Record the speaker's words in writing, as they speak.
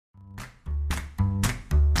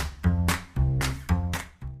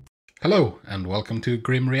Hello and welcome to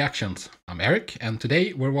Grim Reactions. I'm Erik and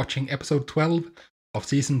today we're watching episode 12 of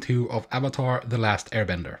season 2 of Avatar: The Last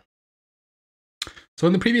Airbender. So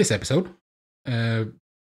in the previous episode,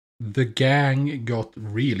 the gang got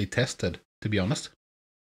really tested, to be honest.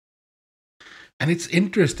 And it's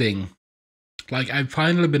interesting, like I've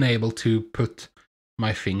finally been able to put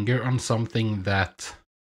my finger on something that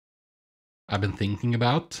I've been thinking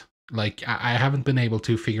about. Like I haven't been able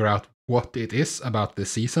to figure out what it is about this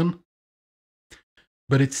season.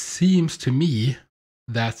 But it seems to me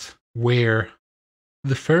that where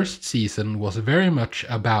the first season was very much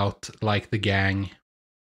about like the gang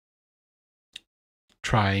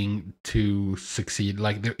trying to succeed,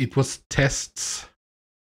 like it was tests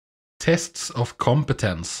of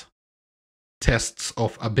competence, tests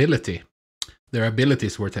of ability. Their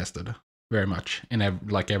abilities were tested very much in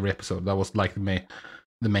every episode. That was like the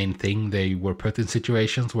main thing. They were put in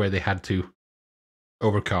situations where they had to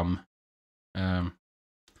overcome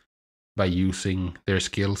by using their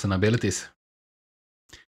skills and abilities.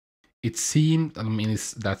 It seemed, I mean,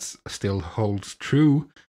 that still holds true,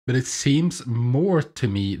 but it seems more to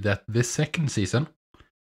me that this second season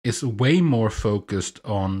is way more focused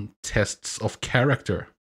on tests of character.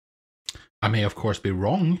 I may, of course, be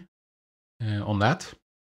wrong on that,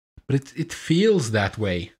 but it feels that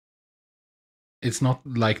way. It's not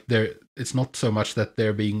like it's not so much that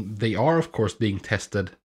they are, of course, being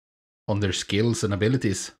tested on their skills and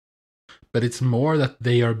abilities. But it's more that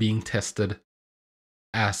they are being tested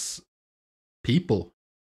as people.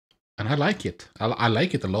 And I like it. I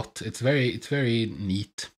like it a lot. It's very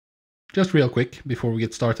neat. Just real quick before we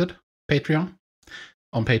get started. Patreon.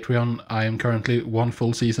 On Patreon, I am currently one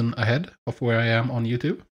full season ahead of where I am on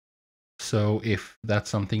YouTube. So if that's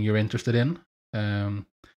something you're interested in,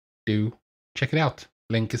 do check it out.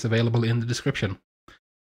 Link is available in the description.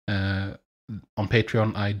 On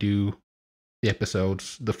Patreon, I do the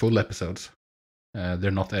episodes, the full episodes.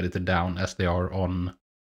 They're not edited down as they are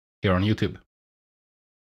here on YouTube.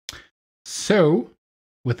 So,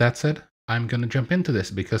 with that said, I'm gonna jump into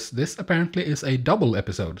this because this apparently is a double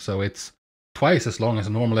episode, so it's twice as long as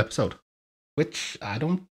a normal episode, which I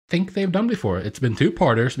don't think they've done before. It's been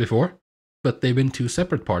 2-parters before, but they've been 2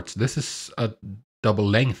 separate parts. This is a double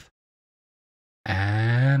length,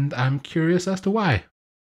 and I'm curious as to why,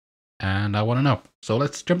 and I want to know. So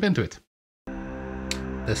let's jump into it.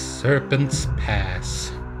 The Serpent's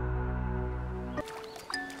Pass.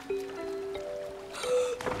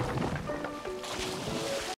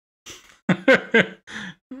 Bomb!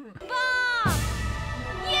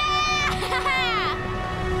 Yeah!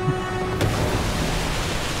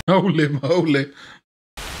 Holy moly.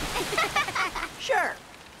 Sure.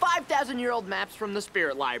 5,000-year-old maps from the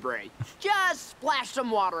Spirit Library. Just splash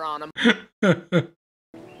some water on them.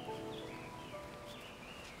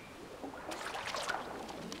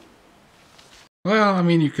 Well, I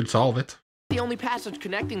mean, you could solve it. The only passage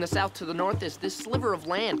connecting the south to the north is this sliver of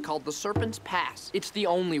land called the Serpent's Pass. It's the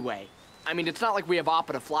only way. I mean, it's not like we have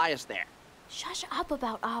Appa to fly us there. Shush up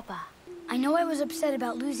about Appa. I know I was upset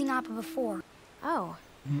about losing Appa before. Oh.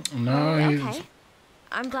 No, Okay.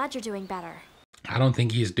 I'm glad you're doing better. I don't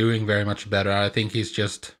think he's doing very much better. I think he's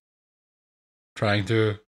just trying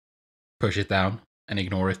to push it down and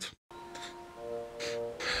ignore it.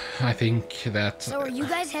 I think that... So are you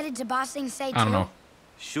guys headed to Ba Sing Se too? I don't know.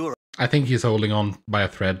 Sure. I think he's holding on by a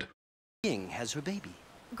thread. King has her baby.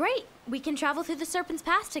 Great. We can travel through the Serpent's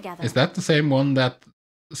Pass together. Is that the same one that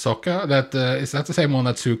is that the same one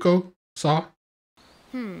that Zuko saw?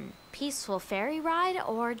 Peaceful ferry ride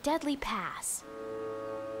or deadly pass?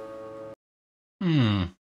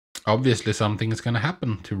 Obviously something is gonna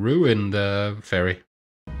happen to ruin the ferry.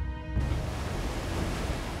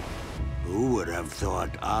 Who would have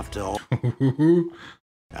thought after all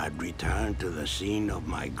I'd return to the scene of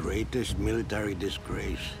my greatest military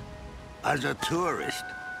disgrace as a tourist?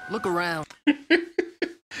 Look around.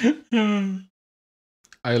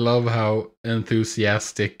 I love how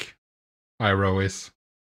enthusiastic Iroh is.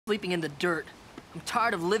 Sleeping in the dirt. I'm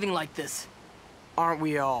tired of living like this. Aren't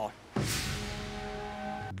we all?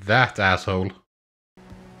 That asshole.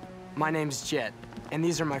 My name's Jet, and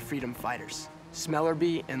these are my freedom fighters,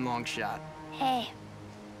 Smellerbee and Longshot. Hey,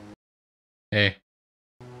 Hey.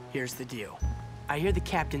 Here's the deal. I hear the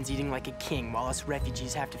captain's eating like a king while us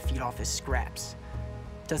refugees have to feed off his scraps.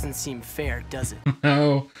 Doesn't seem fair, does it?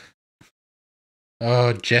 No.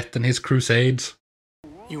 Oh, Jet and his crusades.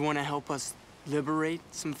 You want to help us liberate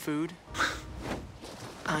some food?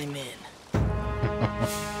 I'm in.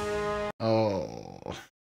 Oh.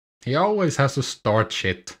 He always has to start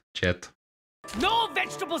shit, Jet. No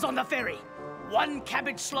vegetables on the ferry! One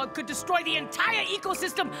cabbage slug could destroy the entire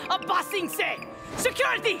ecosystem of Ba Sing Se.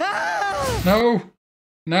 Security! No!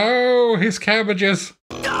 No! His cabbages!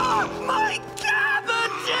 Oh, my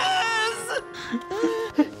cabbages!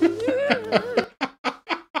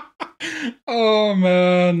 Oh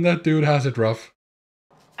man, that dude has it rough.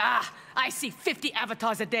 Ah, I see 50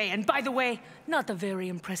 avatars a day, and by the way, not a very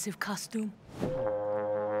impressive costume.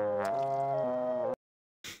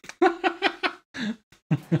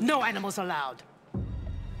 No animals allowed.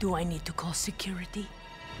 Do I need to call security?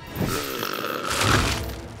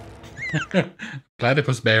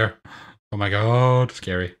 Platypus bear. Oh my god,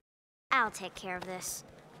 scary. I'll take care of this.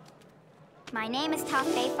 My name is Ta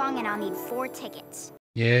Feifong and I'll need 4 tickets.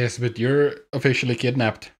 Yes, but you're officially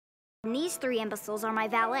kidnapped. And these 3 imbeciles are my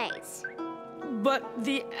valets. But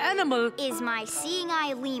the animal Is my seeing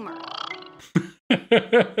eye lemur.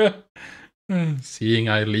 Seeing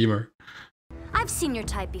eye lemur. I've seen your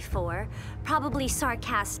type before. Probably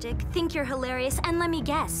sarcastic, think you're hilarious, and let me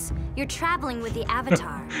guess, you're traveling with the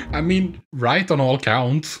Avatar. I mean, right on all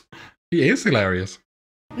counts. He is hilarious.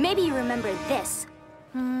 Maybe you remember this.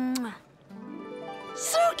 Mwah.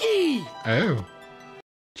 Suki! Oh.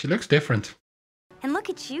 She looks different. And look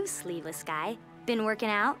at you, sleeveless guy. Been working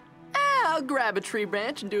out? I'll grab a tree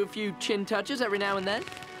branch and do a few chin touches every now and then.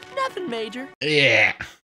 Nothing major. Yeah.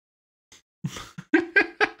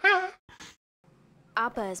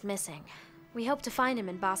 Appa is missing. We hope to find him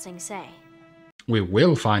in Ba Sing Se. We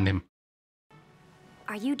will find him.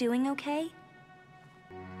 Are you doing okay?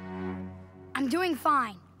 I'm doing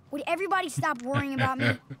fine. Would everybody stop worrying about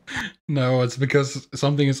me? No, it's because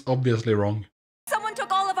something is obviously wrong. Someone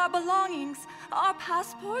took all of our belongings. Our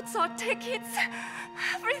passports, our tickets.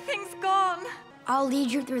 Everything's gone. I'll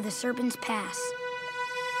lead you through the Serpent's Pass.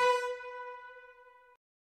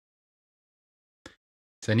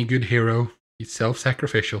 It's any good hero. He's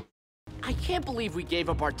self-sacrificial. I can't believe we gave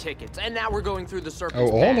up our tickets, and now we're going through the Oh,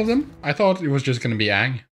 Serpent's all Pass. of them? I thought it was just gonna be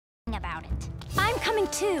Aang. About it. I'm coming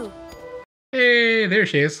too. Hey, there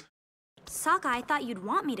she is. Sokka, I thought you'd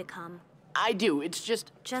want me to come. I do, it's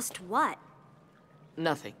just Just what?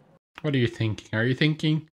 nothing. What are you thinking? Are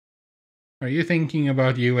you thinking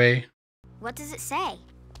about UA? What does it say?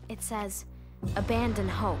 It says, abandon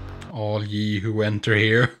hope. All ye who enter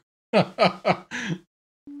here.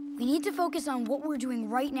 We need to focus on what we're doing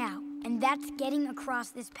right now, and that's getting across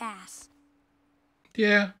this pass.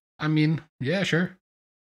 Yeah, I mean, yeah, sure.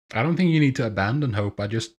 I don't think you need to abandon hope. I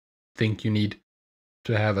just think you need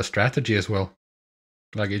to have a strategy as well.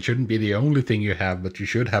 Like, it shouldn't be the only thing you have, but you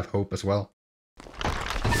should have hope as well.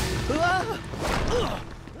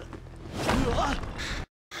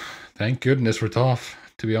 Thank goodness for Toph,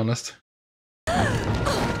 to be honest.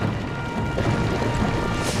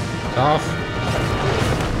 Toph!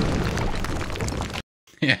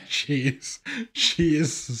 Yeah, she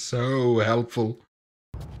is so helpful.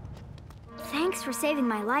 Thanks for saving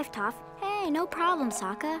my life, Toph. Hey, no problem,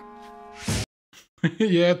 Sokka.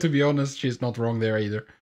 Yeah, to be honest, she's not wrong there either.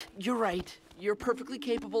 You're right. You're perfectly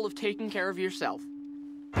capable of taking care of yourself.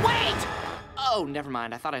 Wait! Oh, never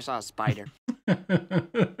mind. I thought I saw a spider.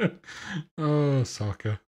 Oh,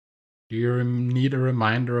 Sokka. Do you need a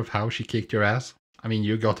reminder of how she kicked your ass? I mean,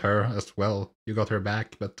 you got her as well. You got her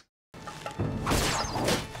back, but...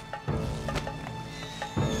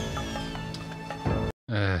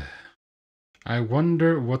 I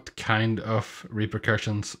wonder what kind of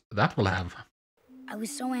repercussions that will have. I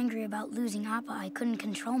was so angry about losing Appa, I couldn't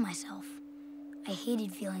control myself. I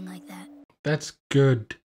hated feeling like that. That's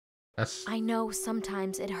good. That's... I know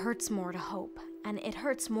sometimes it hurts more to hope, and it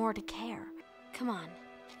hurts more to care. Come on,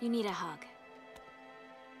 you need a hug.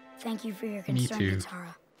 Thank you for your Me concern, too.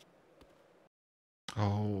 Katara.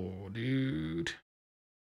 Oh, dude.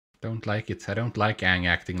 Don't like it. I don't like Aang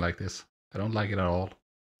acting like this. I don't like it at all.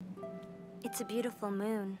 It's a beautiful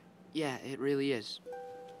moon. Yeah, it really is.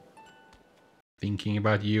 Thinking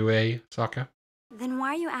about UA, Sokka? Then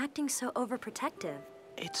why are you acting so overprotective?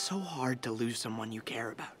 It's so hard to lose someone you care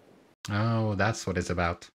about. Oh, that's what it's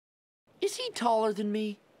about. Is he taller than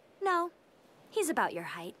me? No, he's about your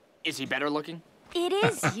height. Is he better looking? It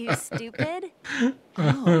is, you stupid.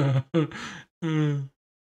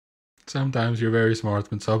 Sometimes you're very smart,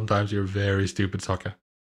 but sometimes you're very stupid, Sokka.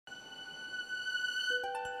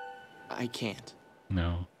 I can't.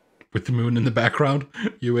 No. With the moon in the background,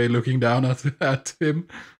 UA looking down at him.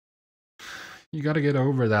 You gotta get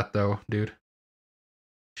over that though, dude.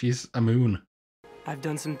 She's a moon. I've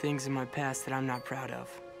done some things in my past that I'm not proud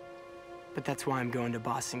of. But that's why I'm going to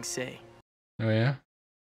Ba Sing Se. Oh yeah?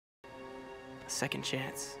 A second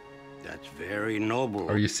chance. That's very noble.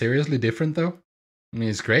 Are you seriously different though? I mean,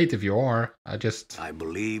 it's great if you are. I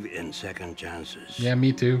believe in second chances. Yeah,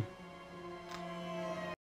 me too.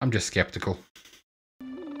 I'm just skeptical.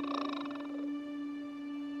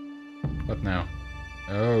 What now?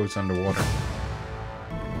 Oh, it's underwater.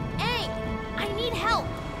 Hey, I need help.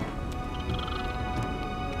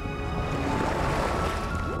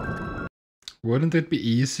 Wouldn't it be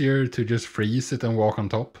easier to just freeze it and walk on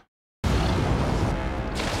top?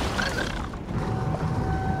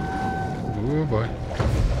 Oh boy.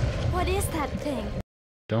 What is that thing?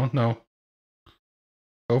 Don't know.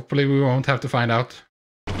 Hopefully we won't have to find out.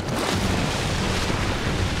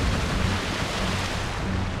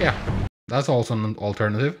 Yeah, that's also an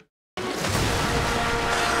alternative.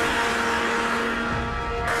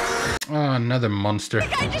 Oh, another monster. I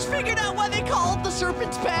think I just figured out why they call it the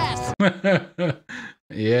Serpent's Pass.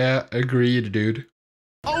 Yeah, agreed, dude.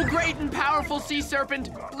 Oh, great and powerful sea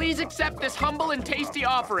serpent, please accept this humble and tasty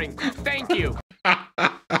offering. Thank you.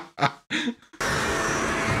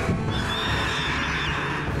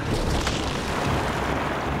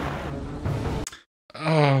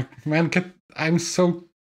 Oh, man, I'm so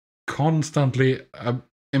constantly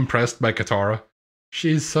impressed by Katara.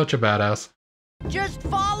 She's such a badass. Just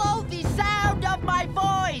follow the sound of my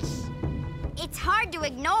voice. It's hard to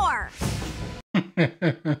ignore. Help!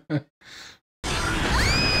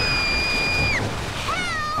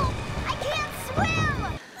 I can't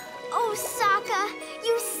swim! Oh, Sokka,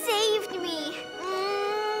 you saved me.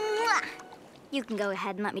 Mwah! You can go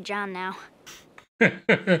ahead and let me drown now.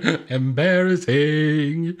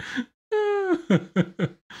 Embarrassing.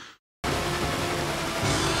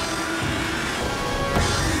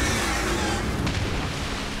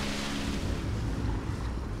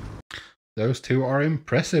 Those two are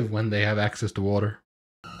impressive when they have access to water.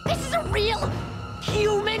 This is a real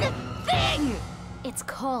human thing! It's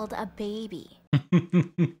called a baby.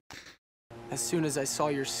 As soon as I saw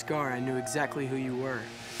your scar, I knew exactly who you were.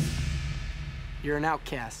 You're an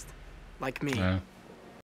outcast, like me.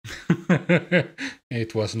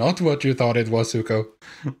 It was not what you thought it was, Zuko.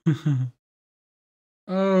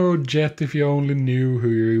 Oh, Jet, if you only knew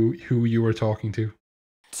who you were talking to.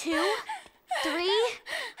 2, 3,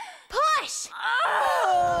 push!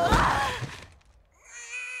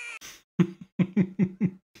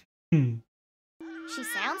 She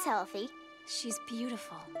sounds healthy. She's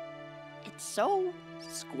beautiful. It's so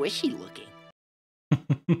squishy looking.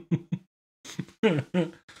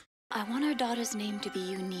 I want our daughter's name to be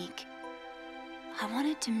unique. I want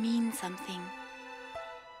it to mean something.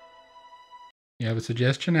 You have a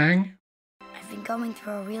suggestion, Aang? I've been going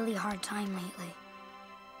through a really hard time lately.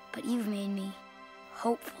 But you've made me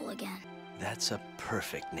hopeful again. That's a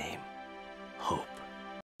perfect name. Hope.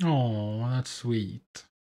 Oh, that's sweet.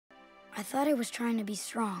 I thought I was trying to be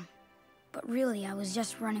strong, but really I was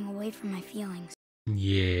just running away from my feelings.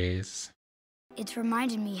 Yes. It's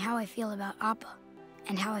reminded me how I feel about Appa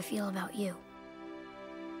and how I feel about you.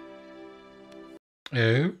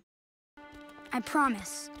 Oh? I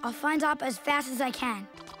promise, I'll find Appa as fast as I can.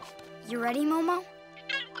 You ready, Momo?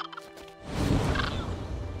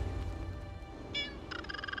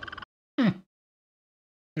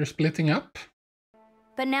 They're splitting up?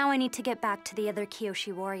 But now I need to get back to the other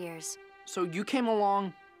Kyoshi warriors. So you came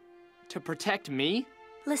along to protect me?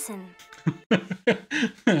 Listen.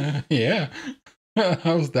 Yeah.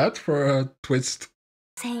 How's that for a twist?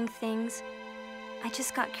 Saying things. I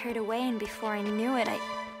just got carried away, and before I knew it,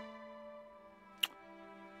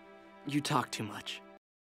 You talk too much.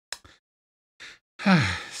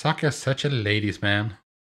 Sokka's such a ladies' man.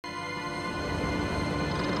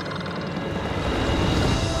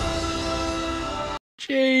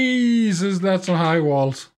 Jesus, that's some high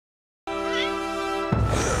walls.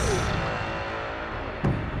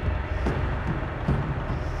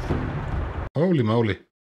 Holy moly.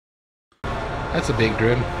 That's a big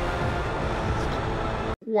drill.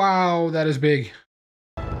 Wow, that is big.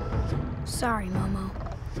 Sorry, Momo.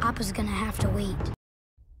 Appa's gonna have to wait.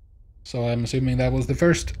 So I'm assuming that was the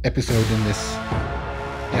first episode in this.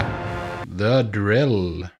 Yeah. The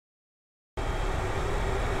drill.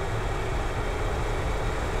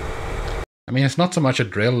 I mean, it's not so much a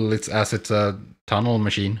drill as it's a tunnel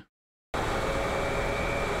machine.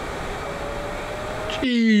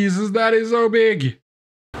 Jesus, that is so big!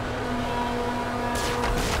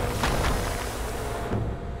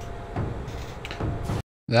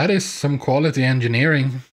 That is some quality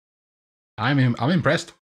engineering. I'm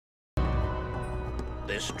impressed.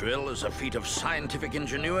 This drill is a feat of scientific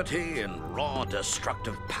ingenuity and raw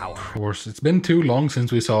destructive power. Of course, it's been too long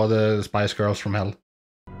since we saw the Spice Girls from Hell.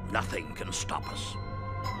 Nothing can stop us.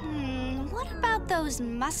 What about those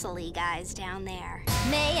muscly guys down there?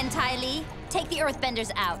 May and Ty Lee, take the Earthbenders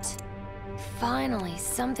out. Finally,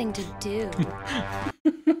 something to do.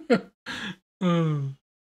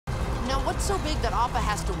 Now, what's so big that Appa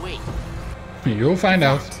has to wait? You'll find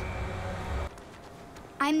out.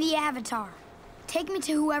 I'm the Avatar. Take me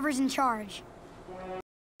to whoever's in charge.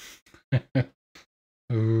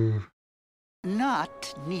 Ooh.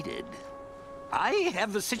 Not needed. I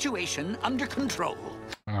have the situation under control.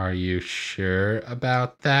 Are you sure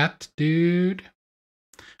about that, dude?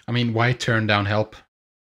 I mean, why turn down help?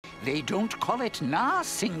 They don't call it Na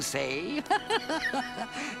Sing Say.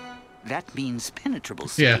 That means penetrable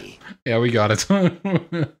sea. Yeah, we got it.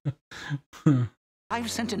 I've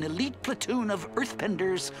sent an elite platoon of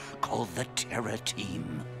Earthbenders called the Terra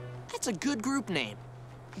Team. That's a good group name.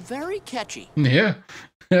 Very catchy. Yeah,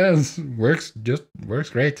 yes, works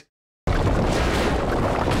great.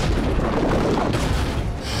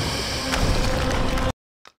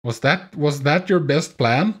 Was that your best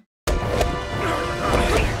plan?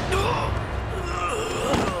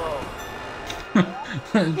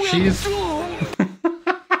 She's...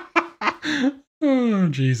 Oh,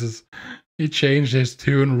 Jesus. He changed his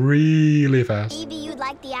tune really fast. Maybe you'd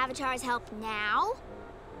like the Avatar's help now?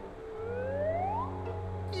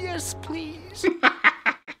 Yes, please.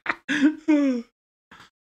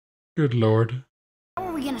 Good Lord. How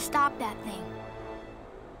are we gonna stop that thing?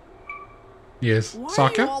 Yes, Why are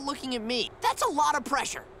Sokka? you all looking at me? That's a lot of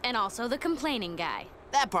pressure. And also the complaining guy.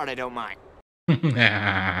 That part I don't mind.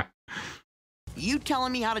 You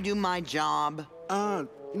telling me how to do my job? No.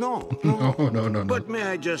 No. But may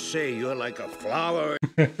I just say, you're like a flower.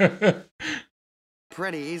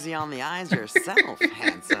 Pretty easy on the eyes yourself,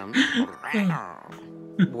 handsome.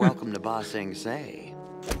 Welcome to Ba Sing Se.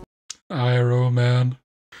 Iroh, man.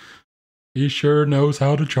 He sure knows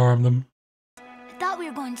how to charm them. I thought we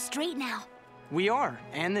were going straight now. We are,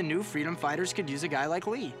 and the new freedom fighters could use a guy like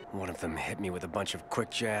Lee. One of them hit me with a bunch of quick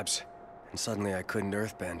jabs, and suddenly I couldn't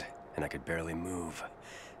earthbend, and I could barely move.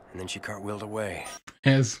 And then she cartwheeled away.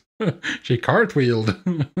 Yes, she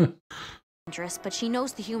cartwheeled. Dangerous, but she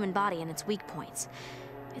knows the human body and its weak points.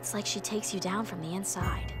 It's like she takes you down from the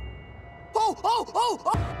inside. Oh!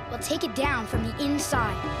 We'll take it down from the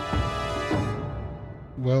inside.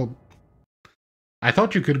 Well, I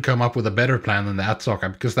thought you could come up with a better plan than that,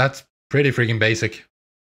 Sokka, because that's pretty freaking basic.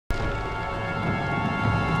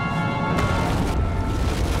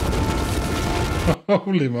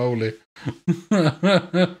 Holy moly.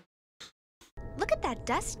 Look at that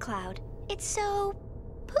dust cloud. It's so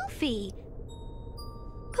poofy.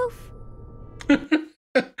 Poof.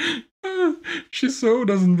 She so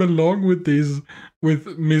doesn't belong with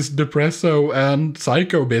Miss Depresso and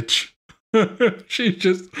Psycho Bitch. She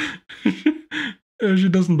just... she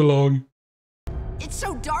doesn't belong. It's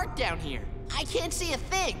so dark down here. I can't see a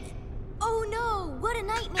thing. Oh no, what a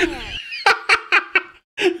nightmare.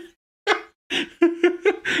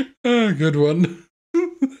 Good one.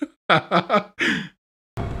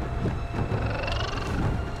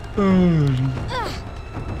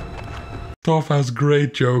 Toph has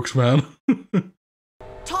great jokes, man.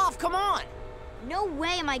 Toph, come on! No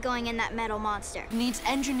way am I going in that metal monster. It needs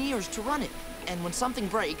engineers to run it. And when something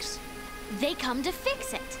breaks... They come to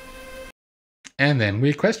fix it. And then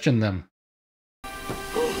we question them.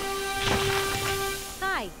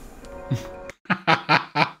 Hi.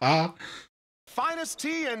 Finest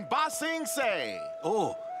tea in Ba Sing Se.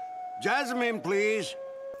 Oh, Jasmine, please.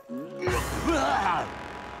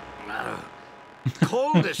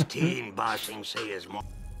 Coldest tea in Ba Sing Se is more.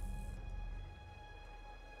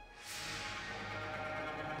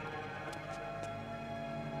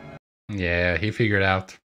 Yeah, he figured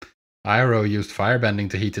out. Iroh used firebending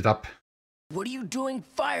to heat it up. What are you doing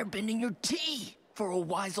firebending your tea? For a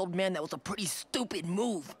wise old man, that was a pretty stupid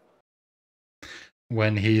move.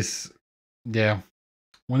 When he's... yeah.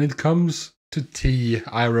 When it comes to tea,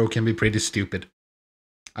 Iroh can be pretty stupid.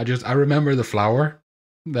 I remember the flower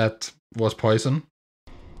that was poison.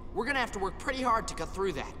 We're gonna have to work pretty hard to cut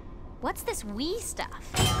through that. What's this wee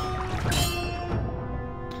stuff?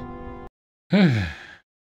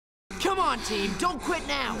 Come on, team, don't quit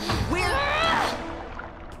now.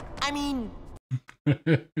 I mean...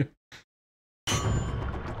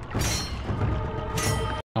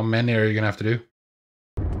 How many are you gonna have to do?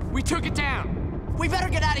 We took it down. We better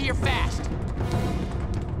get out of here fast.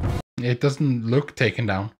 It doesn't look taken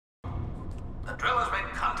down. The drill has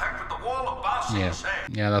made contact with the wall of Ba Sing Se.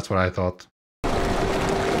 Yeah, that's what I thought.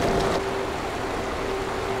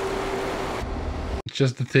 It's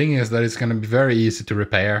just the thing is that it's gonna be very easy to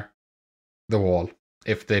repair the wall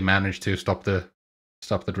if they manage to stop the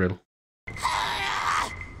drill.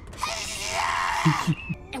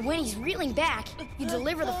 And when he's reeling back, you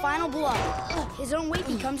deliver the final blow. His own weight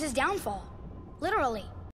becomes his downfall. Literally.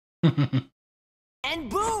 And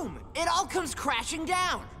boom! It all comes crashing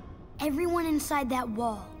down. Everyone inside that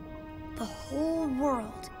wall. The whole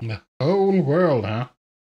world. The whole world, huh?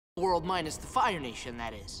 World minus the Fire Nation,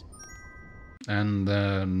 that is. And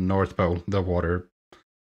the North Pole, the water.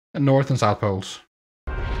 And North and South Poles.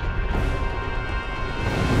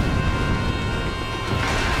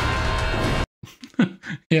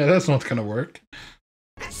 Yeah, that's not gonna work.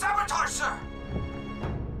 It's sabotage, sir!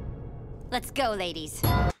 Let's go, ladies.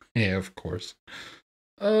 Yeah, of course.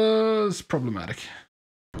 It's problematic.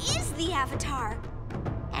 Is the Avatar.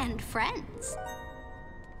 And friends.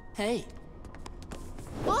 Hey.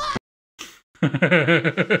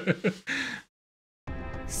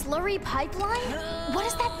 Slurry pipeline? What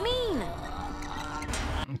does that mean?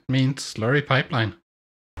 It means slurry pipeline.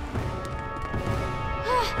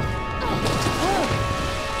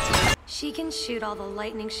 She can shoot all the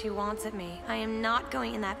lightning she wants at me. I am not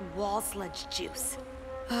going in that wall sludge juice.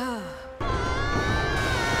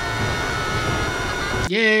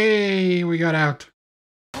 Yay! We got out.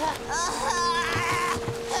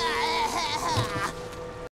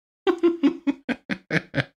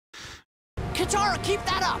 Katara, keep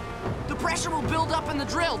that up! The pressure will build up in the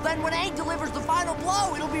drill. Then when Aang delivers the final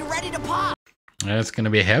blow, it'll be ready to pop. It's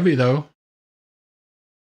gonna be heavy though.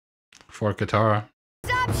 For Katara.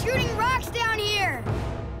 Stop shooting rocks down here!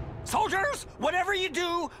 Soldiers, whatever you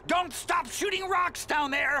do, don't stop shooting rocks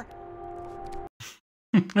down there!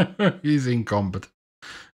 He's incompetent.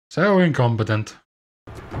 So incompetent.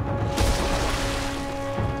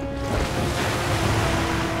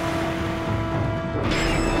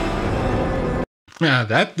 Yeah,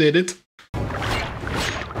 that did it.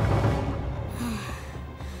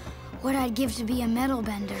 What I'd give to be a metal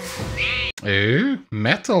bender. Ooh,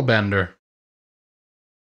 metal bender.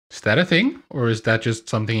 Is that a thing? Or is that just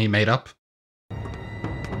something he made up?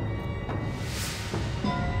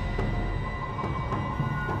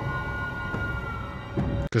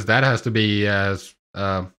 Because that has to be a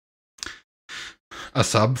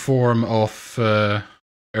sub-form of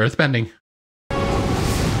earthbending.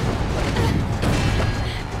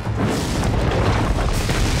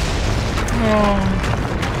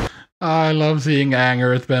 Oh, I love seeing Aang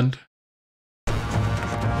earthbend.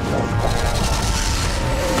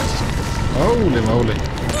 Holy moly.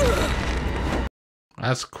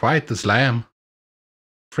 That's quite the slam.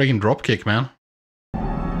 Friggin' dropkick, man.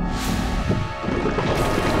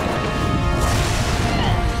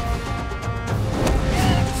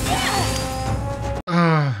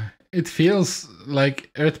 It feels like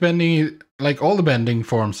earthbending, like all the bending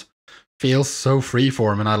forms, feels so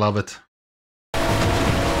freeform, and I love it.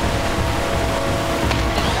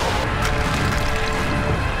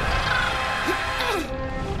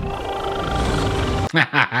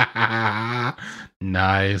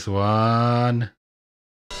 Nice one.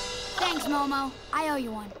 Thanks, Momo. I owe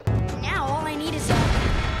you one. Now all I need is a...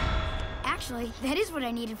 Actually, that is what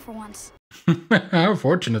I needed for once. How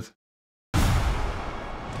fortunate.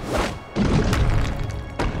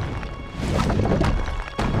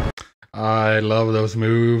 I love those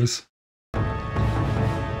moves. And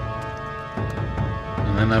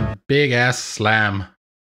then a big ass slam.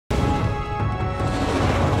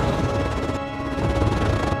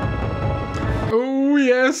 Oh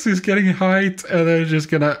yes, he's getting height and they're just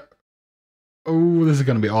gonna... Oh, this is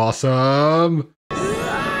gonna be awesome.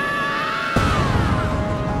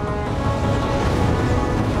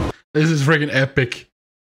 This is freaking epic.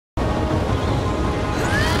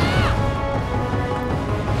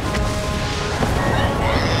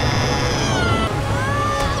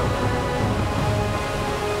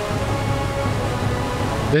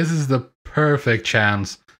 This is the perfect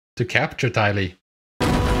chance to capture Ty Lee.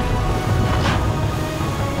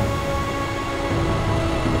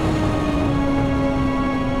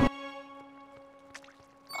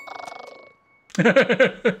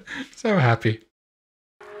 So happy.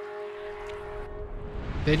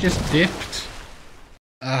 They just dipped.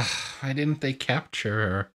 Ugh, why didn't they capture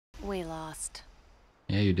her? We lost.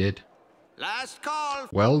 Yeah, you did. Last call.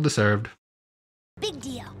 Well deserved. Big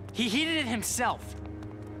deal. He heated it himself.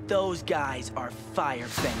 Those guys are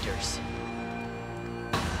firebenders.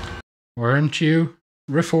 Weren't you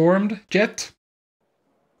reformed, Jet?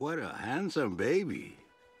 What a handsome baby.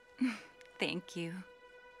 Thank you.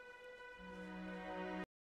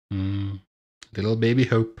 Little baby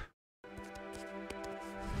Hope.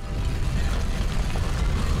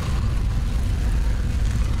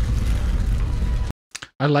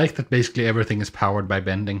 I like that basically everything is powered by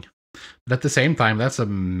bending. But at the same time, that's a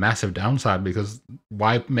massive downside because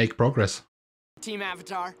why make progress? Team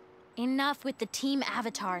Avatar. Enough with the Team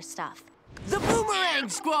Avatar stuff. The Boomerang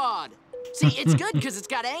Squad! See, it's good because it's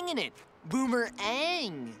got Aang in it.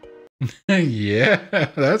 Boomerang. Yeah,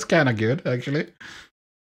 that's kind of good, actually.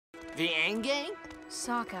 The Aang Gang?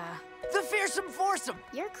 Sokka. The Fearsome Foursome.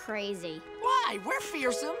 You're crazy. Why? We're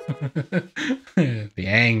fearsome. The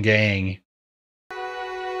Aang Gang.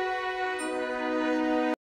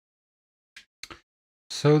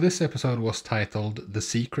 So this episode was titled The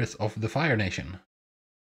Secret of the Fire Nation.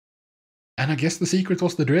 And I guess the secret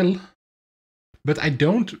was the drill. But I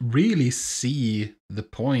don't really see the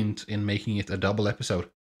point in making it a double episode,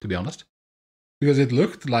 to be honest. Because it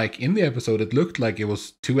looked like, in the episode, it looked like it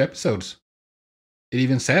was 2 episodes. It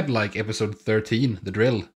even said like episode 13, the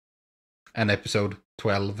drill, and episode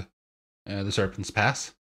 12, the Serpent's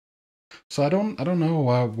Pass. So I don't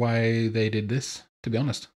know why they did this, to be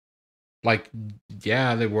honest. Like,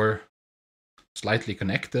 yeah, they were slightly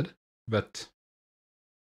connected, but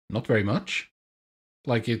not very much.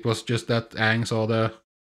 Like, it was just that Aang saw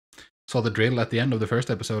the drill at the end of the first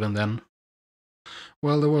episode, and then,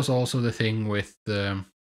 well, there was also the thing with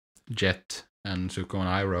Jet and Zuko and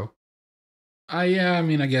Iroh. I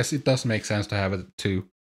mean, I guess it does make sense to have it to,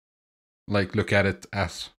 like, look at it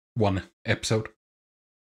as one episode.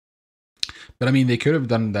 But I mean, they could have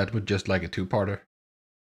done that with just like a 2-parter,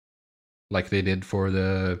 like they did for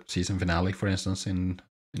the season finale, for instance, in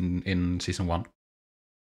season 1.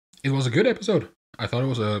 It was a good episode. I thought it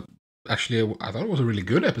was a really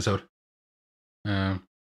good episode.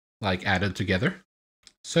 Like added together.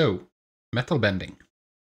 So, metal bending.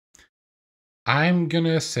 I'm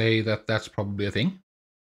gonna say that that's probably a thing.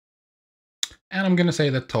 And I'm gonna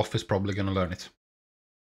say that Toph is probably gonna learn it.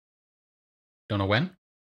 Don't know when,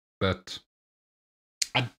 but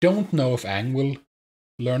I don't know if Aang will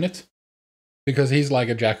learn it. Because he's like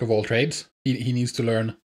a jack of all trades. He needs to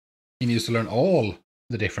learn all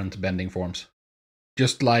the different bending forms.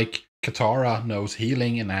 Just like Katara knows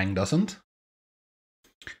healing and Aang doesn't.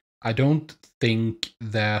 I don't think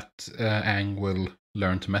that Aang will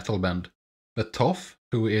learn to metal bend. But Toph,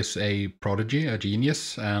 who is a prodigy, a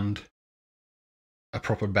genius, and a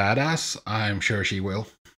proper badass, I'm sure she will.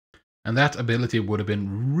 And that ability would have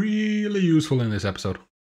been really useful in this episode.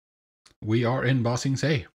 We are in Ba Sing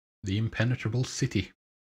Se, the impenetrable city.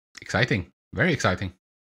 Exciting. Very exciting.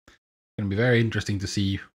 It's going to be very interesting to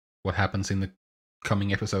see what happens in the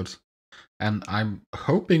coming episodes. And I'm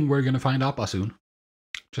hoping we're going to find Appa soon.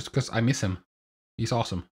 Just because I miss him. He's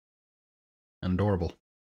awesome. And adorable.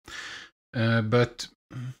 But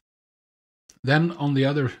then on the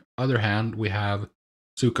other hand, we have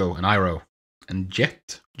Zuko and Iroh. And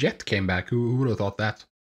Jet. Jet came back. Who would have thought that?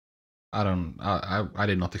 I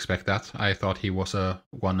did not expect that. I thought he was a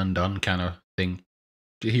one and done kind of thing.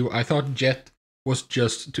 I thought Jet was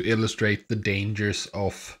just to illustrate the dangers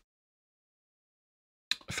of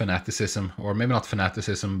fanaticism. Or maybe not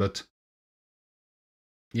fanaticism, but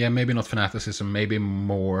yeah, maybe not fanaticism. Maybe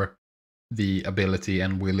more the ability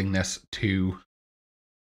and willingness to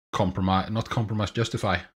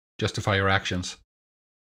justify your actions.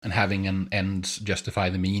 And having an ends justify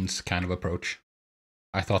the means kind of approach.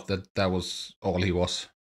 I thought that was all he was.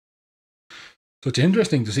 So it's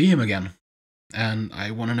interesting to see him again. And I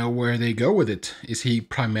want to know where they go with it. Is he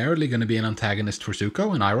primarily going to be an antagonist for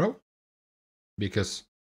Zuko and Iroh? Because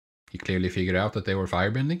he clearly figured out that they were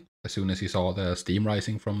firebending as soon as he saw the steam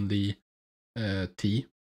rising from the tea.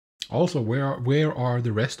 Also, where are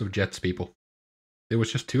the rest of Jet's people? There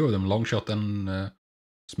was just 2 of them, Longshot and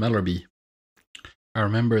Smellerbee. I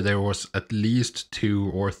remember there was at least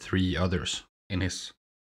 2 or 3 others in his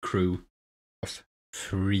crew of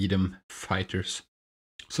freedom fighters.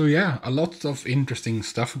 So yeah, a lot of interesting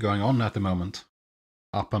stuff going on at the moment.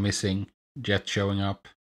 Appa missing, Jet showing up,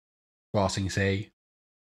 Ba Sing Se.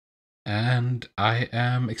 And I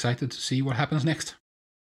am excited to see what happens next.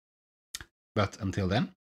 But until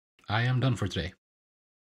then, I am done for today.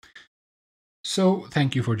 So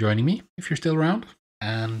thank you for joining me, if you're still around,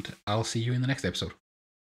 and I'll see you in the next episode.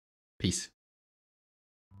 Peace.